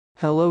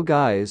Hello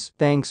guys,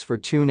 thanks for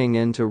tuning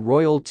in to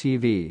Royal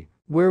TV,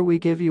 where we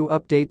give you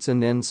updates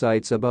and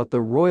insights about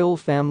the royal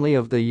family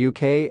of the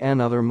UK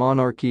and other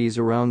monarchies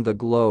around the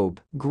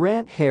globe.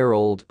 Grant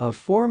Harold, a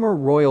former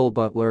royal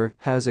butler,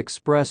 has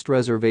expressed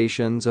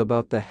reservations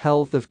about the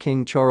health of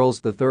King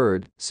Charles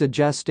III,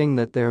 suggesting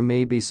that there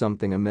may be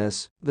something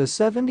amiss. The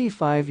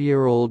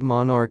 75-year-old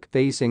monarch,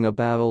 facing a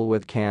battle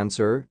with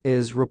cancer,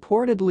 is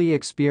reportedly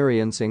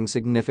experiencing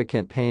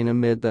significant pain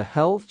amid the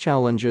health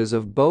challenges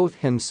of both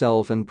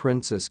himself and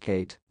Princess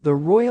Kate. The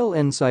royal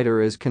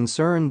insider is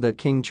concerned that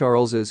King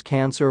Charles's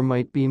cancer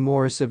might be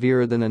more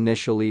severe than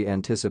initially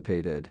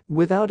anticipated.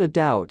 Without a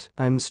doubt,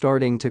 I'm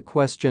starting to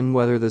question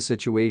whether the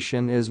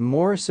situation is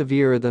more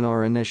severe than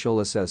our initial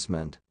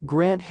assessment.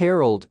 Grant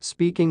Harold,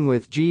 speaking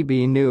with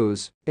GB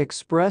News,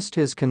 expressed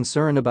his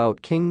concern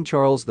about King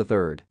Charles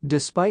III.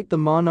 Despite the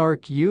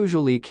monarch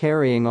usually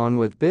carrying on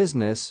with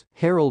business,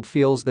 Harold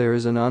feels there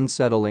is an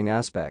unsettling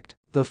aspect.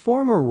 The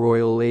former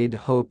royal aide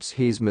hopes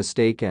he's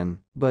mistaken,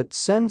 but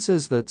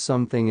senses that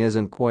something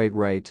isn't quite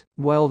right.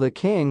 While the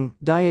king,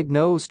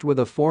 diagnosed with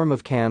a form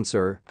of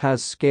cancer,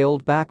 has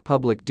scaled back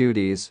public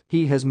duties,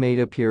 he has made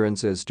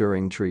appearances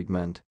during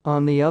treatment.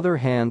 On the other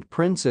hand,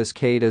 Princess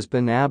Kate has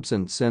been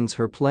absent since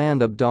her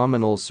planned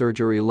abdominal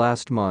surgery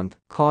last month,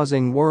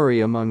 causing worry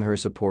among her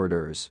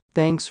supporters.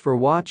 Thanks for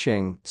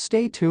watching.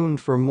 Stay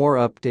tuned for more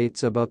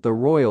updates about the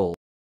royal